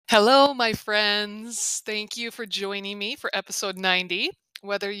Hello, my friends. Thank you for joining me for episode 90.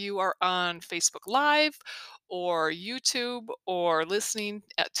 Whether you are on Facebook Live or YouTube or listening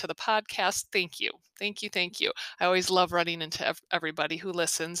to the podcast, thank you. Thank you. Thank you. I always love running into everybody who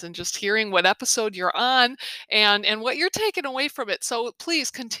listens and just hearing what episode you're on and what you're taking away from it. So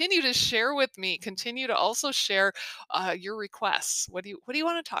please continue to share with me. Continue to also share your requests. What do you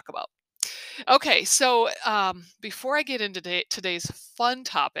want to talk about? Okay, so before I get into today's fun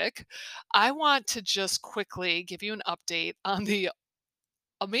topic, I want to just quickly give you an update on the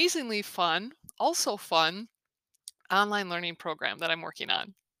amazingly fun, also fun online learning program that I'm working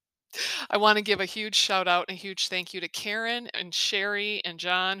on. I want to give a huge shout out and a huge thank you to Karen and Sherry and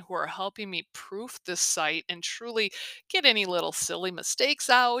John who are helping me proof this site and truly get any little silly mistakes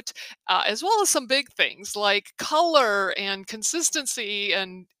out, as well as some big things like color and consistency.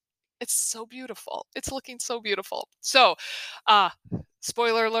 And it's so beautiful. It's looking so beautiful. So, uh,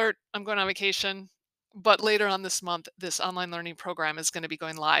 spoiler alert, I'm going on vacation. But later on this month, this online learning program is going to be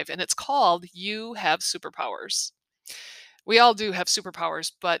going live, and it's called You Have Superpowers. We all do have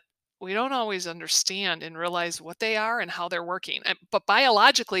superpowers, but we don't always understand and realize what they are and how they're working. But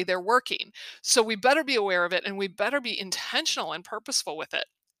biologically, they're working. So we better be aware of it and we better be intentional and purposeful with it.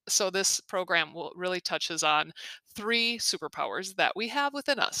 So this program will really touches on three superpowers that we have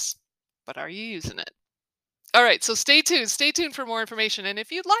within us. But are you using it? All right, so stay tuned. Stay tuned for more information. And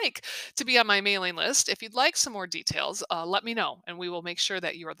if you'd like to be on my mailing list, if you'd like some more details, let me know, and we will make sure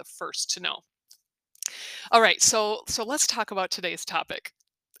that you are the first to know. All right, so let's talk about today's topic.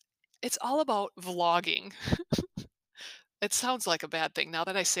 It's all about vlogging. It sounds like a bad thing. Now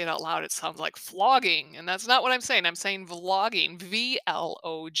that I say it out loud, it sounds like flogging, and that's not what I'm saying. I'm saying vlogging,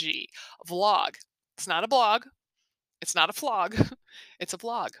 VLOG, vlog. It's not a blog. It's not a flog. It's a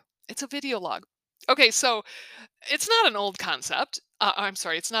vlog. It's a video log. Okay, so it's not an old concept. I'm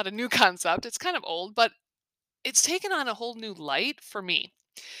sorry, it's not a new concept. It's kind of old, but it's taken on a whole new light for me.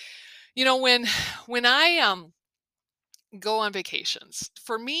 You know, when I go on vacations,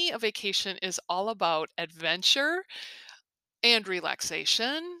 for me, a vacation is all about adventure and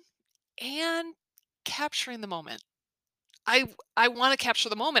relaxation and capturing the moment. I want to capture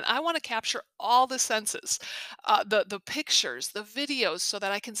the moment. I want to capture all the senses, the pictures, the videos, so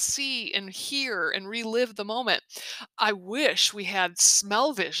that I can see and hear and relive the moment. I wish we had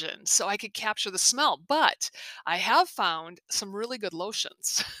smell vision so I could capture the smell, but I have found some really good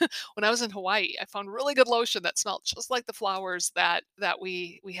lotions. When I was in Hawaii, I found really good lotion that smelled just like the flowers that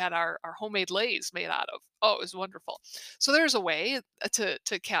we had our homemade leis made out of. Oh, it was wonderful. So there's a way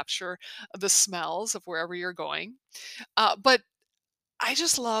to capture the smells of wherever you're going. But I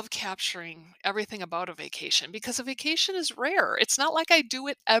just love capturing everything about a vacation because a vacation is rare. It's not like I do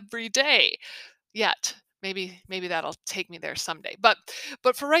it every day yet. Maybe that'll take me there someday. But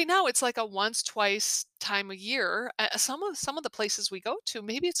for right now, it's like a once, twice time a year. Some of the places we go to,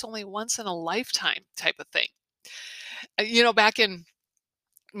 maybe it's only once in a lifetime type of thing. Back in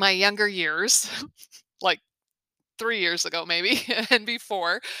my younger years, like 3 years ago maybe and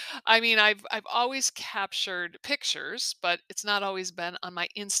before. I mean, I've always captured pictures, but it's not always been on my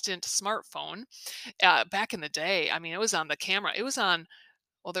instant smartphone. Back in the day, I mean, it was on the camera. It was on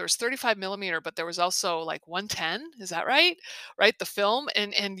well, there was 35 millimeter, but there was also like 110. Is that right? Right, the film,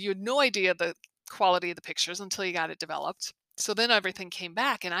 and you had no idea the quality of the pictures until you got it developed. So then everything came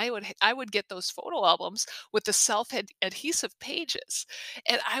back, and I would get those photo albums with the self adhesive pages,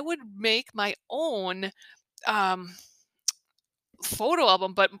 and I would make my own um, photo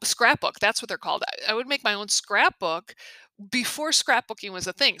album, but scrapbook, that's what they're called. I would make my own scrapbook before scrapbooking was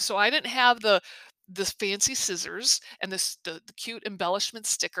a thing. So I didn't have the fancy scissors and the cute embellishment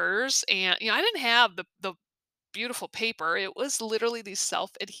stickers, and I didn't have the beautiful paper. It was literally these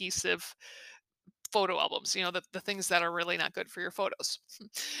self-adhesive photo albums, the things that are really not good for your photos.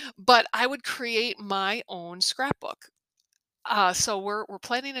 But I would create my own scrapbook. So we're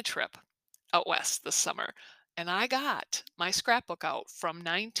planning a trip out west this summer, and I got my scrapbook out from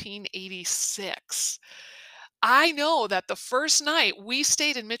 1986. I know that the first night we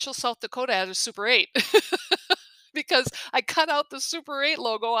stayed in Mitchell, South Dakota at a Super 8 because I cut out the Super 8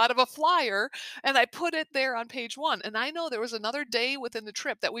 logo out of a flyer and I put it there on page one. And I know there was another day within the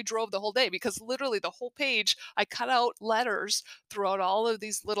trip that we drove the whole day because literally the whole page, I cut out letters throughout all of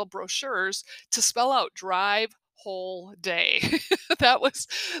these little brochures to spell out drive whole day. that was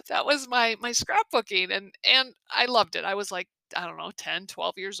that was my scrapbooking, and I loved it. I was like, I don't know, 10,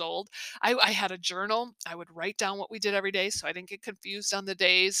 12 years old. I had a journal. I would write down what we did every day so I didn't get confused on the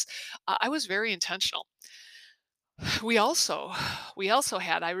days. I was very intentional. We also we also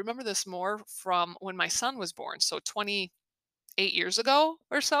had, I remember this more from when my son was born, so 28 8 years ago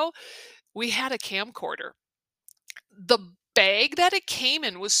or so, we had a camcorder. The bag that it came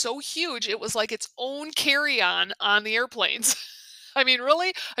in was so huge, it was like its own carry-on on the airplanes. I mean,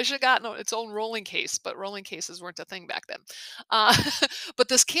 really? I should have gotten its own rolling case, but rolling cases weren't a thing back then. Uh, but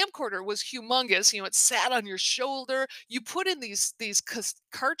this camcorder was humongous. You know, it sat on your shoulder. You put in these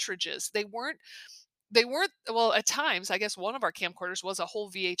cartridges. They weren't well, at times, I guess one of our camcorders was a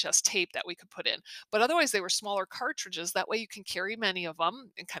whole VHS tape that we could put in, but otherwise they were smaller cartridges. That way you can carry many of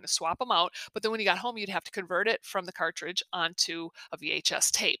them and kind of swap them out. But then when you got home, you'd have to convert it from the cartridge onto a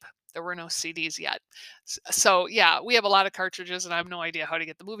VHS tape. There were no CDs yet. So yeah, we have a lot of cartridges and I have no idea how to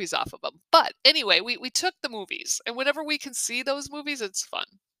get the movies off of them. But anyway, we took the movies, and whenever we can see those movies, it's fun.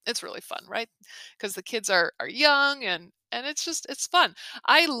 It's really fun, right? Because the kids are young, and it's fun.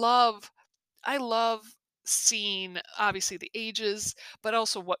 I love I love seeing obviously the ages, but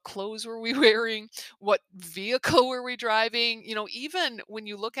also what clothes were we wearing, what vehicle were we driving, even when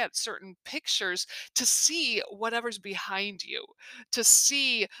you look at certain pictures, to see whatever's behind you, to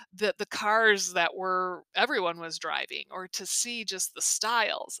see the cars that were everyone was driving, or to see just the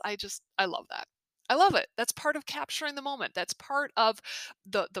styles. I love that. I love it. That's part of capturing the moment. That's part of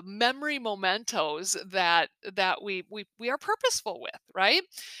the memory mementos that we are purposeful with, right?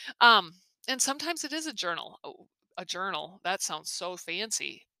 Um, and sometimes it is a journal. Oh, a journal. That sounds so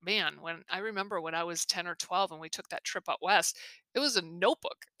fancy. Man, when I remember when I was 10 or 12 and we took that trip out west, it was a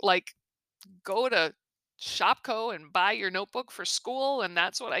notebook. Like, go to Shopco and buy your notebook for school, and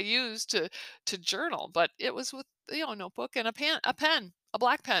that's what I used to journal. But it was with, a notebook and a pen, a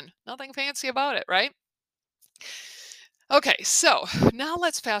black pen. Nothing fancy about it, right? Okay, so now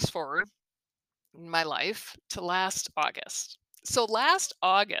let's fast forward in my life to last August. So last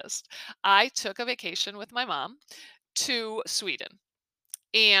August, I took a vacation with my mom to Sweden.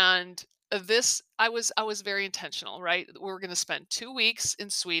 And this I was very intentional, right? We're going to spend 2 weeks in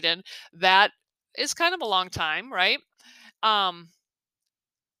Sweden. That is kind of a long time, right? Um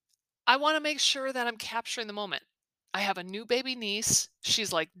I want to make sure that I'm capturing the moment. I have a new baby niece.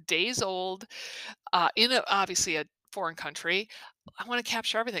 She's like days old, in obviously a foreign country. I want to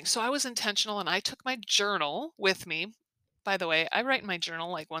capture everything. So I was intentional and I took my journal with me. By the way, I write in my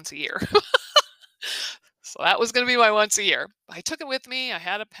journal like once a year. So that was going to be my once a year. I took it with me. I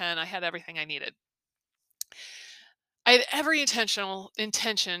had a pen. I had everything I needed. I had every intentional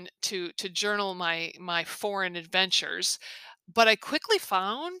intention to journal my foreign adventures, but I quickly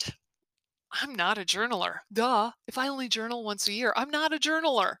found I'm not a journaler. Duh. If I only journal once a year, I'm not a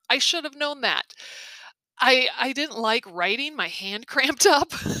journaler. I should have known that. I didn't like writing. My hand cramped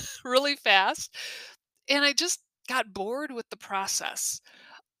up really fast, and I just got bored with the process.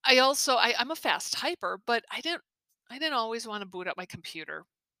 I'm a fast typer, but I didn't always want to boot up my computer.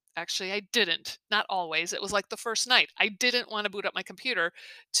 Actually, I didn't. Not always. It was like the first night. I didn't want to boot up my computer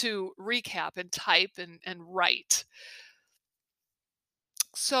to recap and type and write.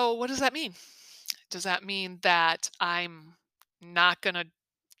 So, what does that mean? Does that mean that I'm not going to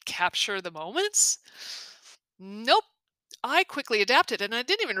capture the moments? Nope. I quickly adapted, and I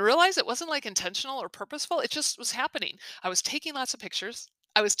didn't even realize it wasn't like intentional or purposeful. It just was happening. I was taking lots of pictures.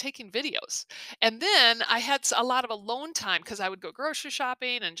 I was taking videos. And then I had a lot of alone time because I would go grocery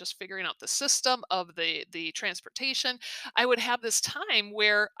shopping and just figuring out the system of the transportation. I would have this time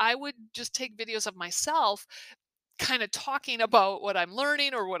where I would just take videos of myself kind of talking about what I'm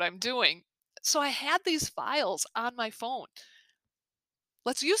learning or what I'm doing. So I had these files on my phone.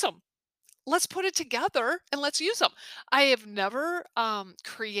 Let's use them. Let's put it together and let's use them. I have never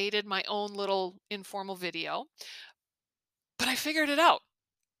created my own little informal video, but I figured it out.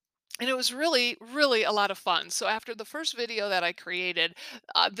 And it was really, really a lot of fun. So after the first video that I created,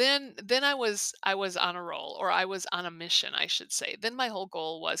 then I was on a roll, or I was on a mission, I should say. Then my whole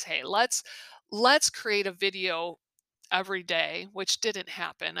goal was, hey, let's create a video every day, which didn't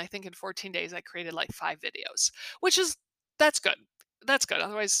happen. I think in 14 days I created like 5 videos, which is that's good. That's good.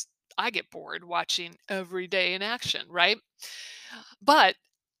 Otherwise, I get bored watching every day in action, right? But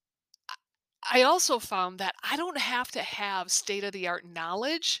I also found that I don't have to have state of the art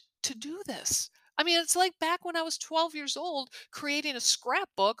knowledge to do this. I mean, it's like back when I was 12 years old creating a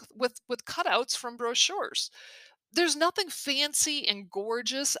scrapbook with cutouts from brochures. There's nothing fancy and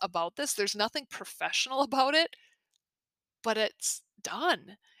gorgeous about this. There's nothing professional about it, but it's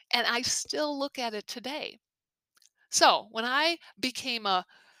done. And I still look at it today. So, when I became a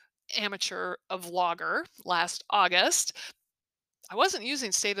amateur a vlogger last August, I wasn't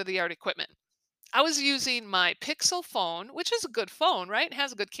using state of the art equipment. I was using my Pixel phone, which is a good phone, right? It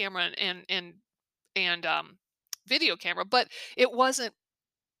has a good camera and video camera, but it wasn't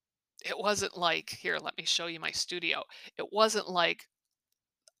It wasn't like, here, let me show you my studio. It wasn't like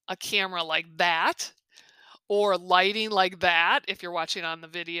a camera like that or lighting like that. If you're watching on the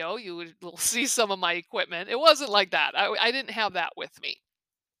video, will see some of my equipment. It wasn't like that. I didn't have that with me.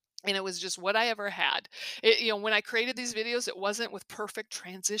 And it was just what I ever had. When I created these videos, it wasn't with perfect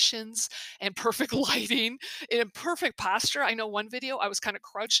transitions and perfect lighting and perfect posture. I know one video I was kind of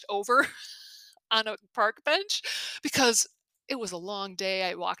crouched over on a park bench because it was a long day.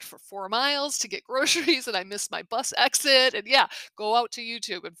 I walked for 4 miles to get groceries and I missed my bus exit. And yeah, go out to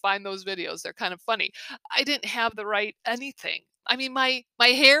YouTube and find those videos. They're kind of funny. I didn't have the right anything. I mean, my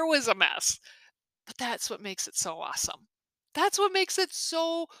hair was a mess, but that's what makes it so awesome. That's what makes it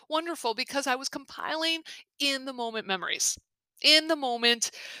so wonderful because I was compiling in the moment memories. In the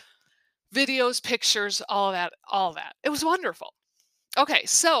moment, videos, pictures, all of that, all of that. It was wonderful. Okay,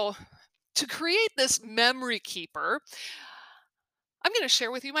 so to create this memory keeper, I'm going to share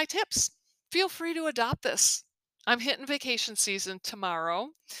with you my tips. Feel free to adopt this. I'm hitting vacation season tomorrow.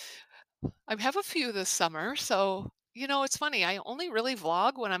 I have a few this summer, so it's funny. I only really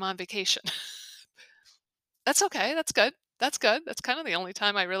vlog when I'm on vacation. That's okay. That's good. That's good. That's kind of the only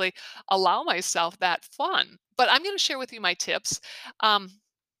time I really allow myself that fun. But I'm going to share with you my tips. Um,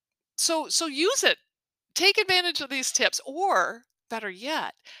 so use it. Take advantage of these tips, or better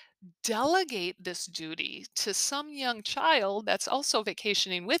yet, delegate this duty to some young child that's also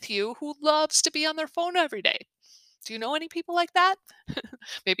vacationing with you who loves to be on their phone every day. Do you know any people like that?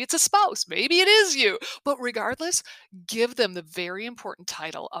 Maybe it's a spouse, maybe it is you. But regardless, give them the very important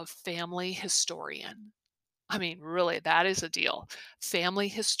title of family historian. I mean, really, that is a deal. Family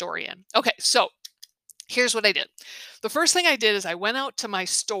historian. Okay, so here's what I did. The first thing I did is I went out to my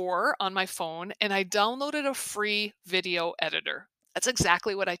store on my phone and I downloaded a free video editor. That's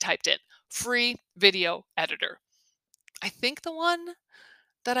exactly what I typed in, free video editor. I think the one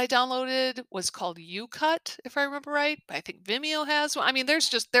that I downloaded was called UCut, if I remember right. But I think Vimeo has one. I mean,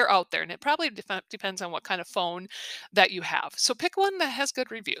 they're out there, and it probably depends on what kind of phone that you have. So pick one that has good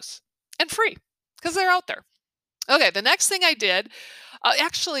reviews and free because they're out there. Okay, the next thing I did,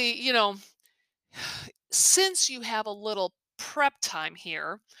 actually, since you have a little prep time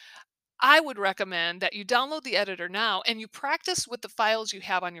here, I would recommend that you download the editor now and you practice with the files you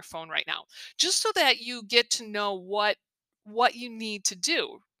have on your phone right now, just so that you get to know what you need to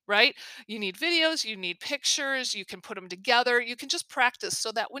do, right? You need videos, you need pictures, you can put them together. You can just practice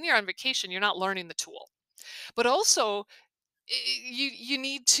so that when you're on vacation, you're not learning the tool. But also, you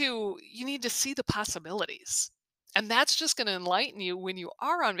need to see the possibilities. And that's just going to enlighten you when you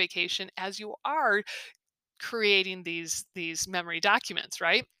are on vacation as you are creating these memory documents,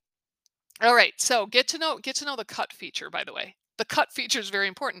 right? All right, so get to know the cut feature, by the way. The cut feature is very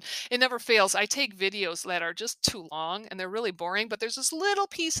important. It never fails. I take videos that are just too long and they're really boring, but there's this little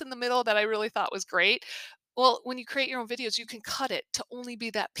piece in the middle that I really thought was great. Well, when you create your own videos, you can cut it to only be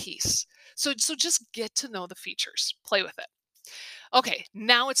that piece. So just get to know the features. Play with it. Okay,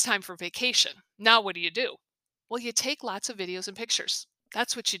 now it's time for vacation. Now what do? Well, you take lots of videos and pictures.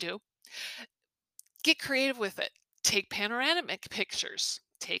 That's what you do. Get creative with it. Take panoramic pictures,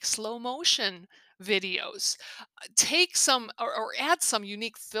 take slow motion videos, take some or add some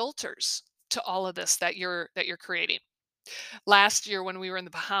unique filters to all of this that you're creating. Last year when we were in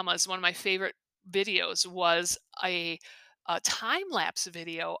the Bahamas, one of my favorite videos was a time lapse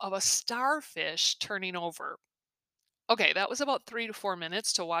video of a starfish turning over. Okay, that was about 3 to 4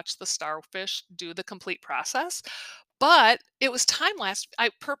 minutes to watch the starfish do the complete process, but it was time lapse. I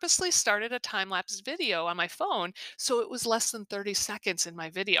purposely started a time lapse video on my phone, so it was less than 30 seconds in my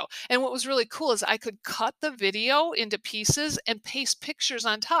video. And what was really cool is I could cut the video into pieces and paste pictures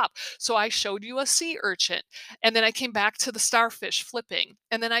on top. So I showed you a sea urchin, and then I came back to the starfish flipping,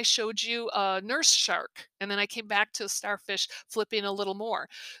 and then I showed you a nurse shark, and then I came back to the starfish flipping a little more.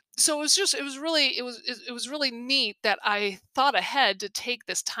 So it was really neat that I thought ahead to take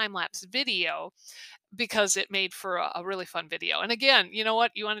this time lapse video because it made for a really fun video. And again, you know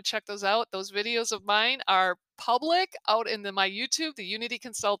what? You want to check those out? Those videos of mine are public out in my YouTube, the Unity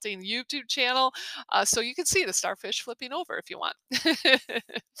Consulting YouTube channel. So you can see the starfish flipping over if you want.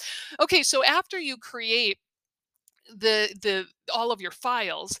 Okay, so after you create the all of your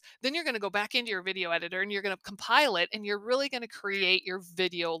files, then you're going to go back into your video editor and you're going to compile it and you're really going to create your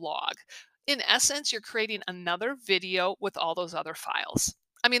video log. In essence, you're creating another video with all those other files.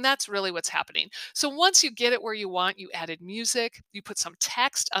 I mean, that's really what's happening. So once you get it where you want, you added music, you put some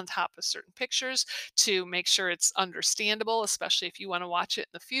text on top of certain pictures to make sure it's understandable, especially if you want to watch it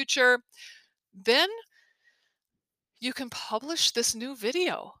in the future. Then you can publish this new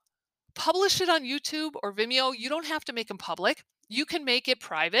video. Publish it on YouTube or Vimeo. You don't have to make them public. You can make it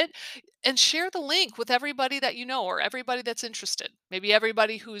private and share the link with everybody that you know or everybody that's interested. Maybe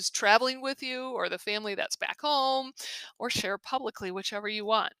everybody who's traveling with you or the family that's back home, or share publicly, whichever you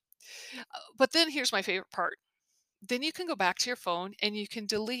want. But then here's my favorite part. Then you can go back to your phone and you can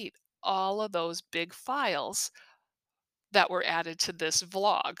delete all of those big files that were added to this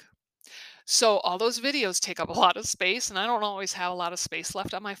vlog. So all those videos take up a lot of space, and I don't always have a lot of space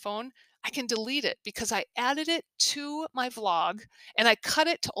left on my phone. I can delete it because I added it to my vlog and I cut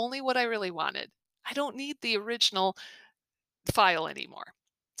it to only what I really wanted. I don't need the original file anymore.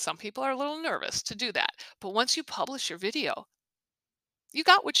 Some people are a little nervous to do that, but once you publish your video, you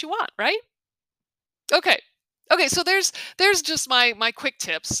got what you want, right? Okay. Okay, so there's just my quick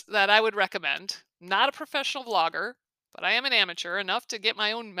tips that I would recommend. Not a professional vlogger, but I am an amateur enough to get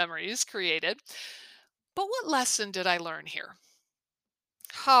my own memories created. But what lesson did I learn here?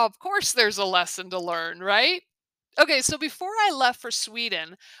 Oh, of course there's a lesson to learn, right? Okay, so before I left for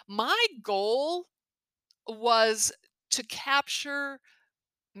Sweden, my goal was to capture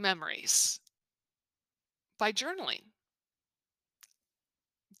memories by journaling.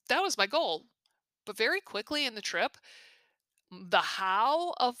 That was my goal. But very quickly in the trip, the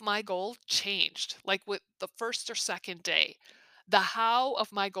how of my goal changed. Like with the first or second day, the how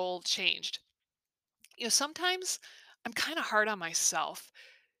of my goal changed. Sometimes I'm kind of hard on myself.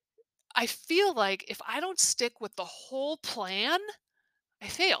 I feel like if I don't stick with the whole plan, I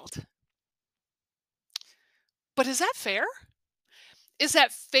failed. But is that fair? Is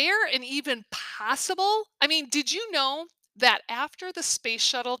that fair and even possible? I mean, did you know that after the space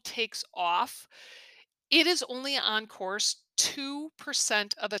shuttle takes off, it is only on course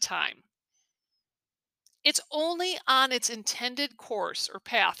 2% of the time? It's only on its intended course or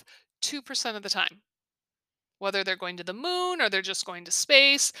path 2% of the time, whether they're going to the moon or they're just going to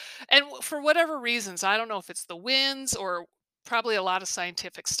space. And for whatever reasons, I don't know if it's the winds or probably a lot of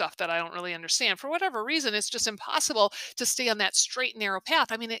scientific stuff that I don't really understand. For whatever reason, it's just impossible to stay on that straight and narrow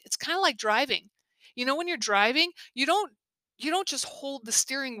path. I mean, it's kind of like driving. When you're driving, you don't just hold the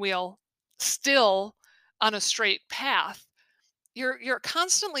steering wheel still on a straight path. You're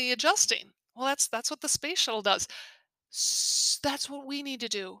constantly adjusting. Well, that's what the space shuttle does. That's what we need to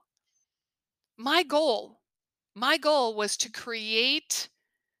do. My goal, my goal was to create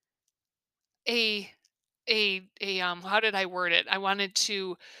a how did I word it? I wanted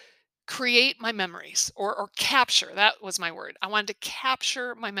to create my memories or capture. That was my word. I wanted to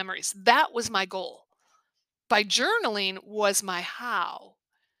capture my memories. That was my goal. By journaling was my how.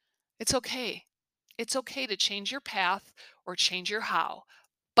 It's okay. It's okay to change your path or change your how,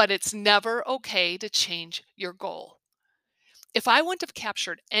 but it's never okay to change your goal. If I wouldn't have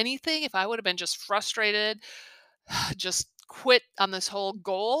captured anything, if I would have been just frustrated, just quit on this whole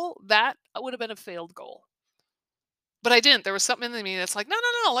goal, that would have been a failed goal. But I didn't. There was something in me that's like, no,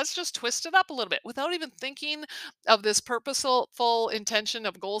 no, no, let's just twist it up a little bit without even thinking of this purposeful intention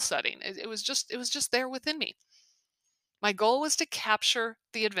of goal setting. It was just there within me. My goal was to capture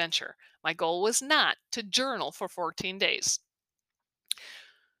the adventure. My goal was not to journal for 14 days.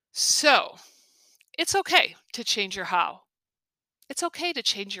 So it's okay to change your how. It's okay to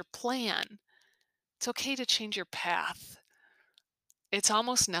change your plan. It's okay to change your path. It's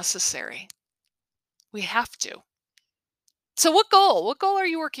almost necessary. We have to. So what goal? What goal are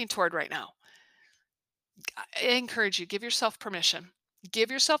you working toward right now? I encourage you, give yourself permission. Give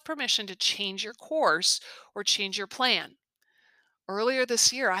yourself permission to change your course or change your plan. Earlier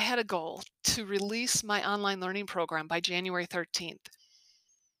this year, I had a goal to release my online learning program by January 13th.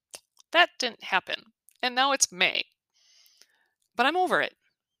 That didn't happen. And now it's May. But I'm over it.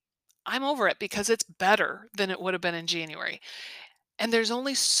 I'm over it because it's better than it would have been in January. And there's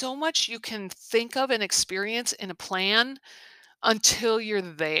only so much you can think of and experience in a plan until you're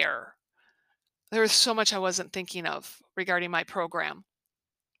there. There was so much I wasn't thinking of regarding my program.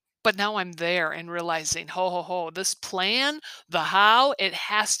 But now I'm there and realizing, this plan, the how, it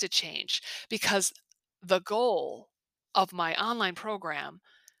has to change because the goal of my online program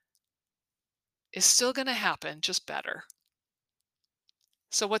is still going to happen, just better.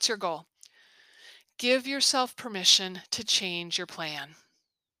 So what's your goal? Give yourself permission to change your plan.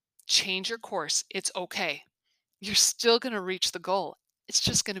 Change your course. It's okay. You're still going to reach the goal. It's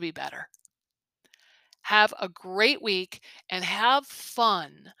just going to be better. Have a great week and have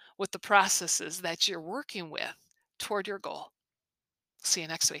fun with the processes that you're working with toward your goal. See you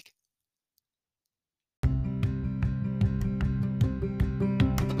next week.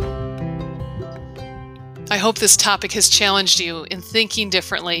 I hope this topic has challenged you in thinking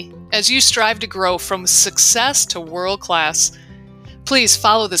differently as you strive to grow from success to world class. Please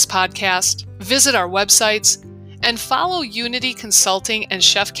follow this podcast, visit our websites, And follow Unity Consulting and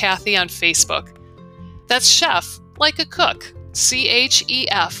Chef Kathy on Facebook. That's chef, like a cook,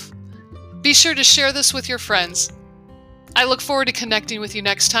 CHEF. Be sure to share this with your friends. I look forward to connecting with you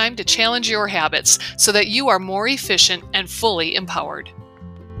next time to challenge your habits so that you are more efficient and fully empowered.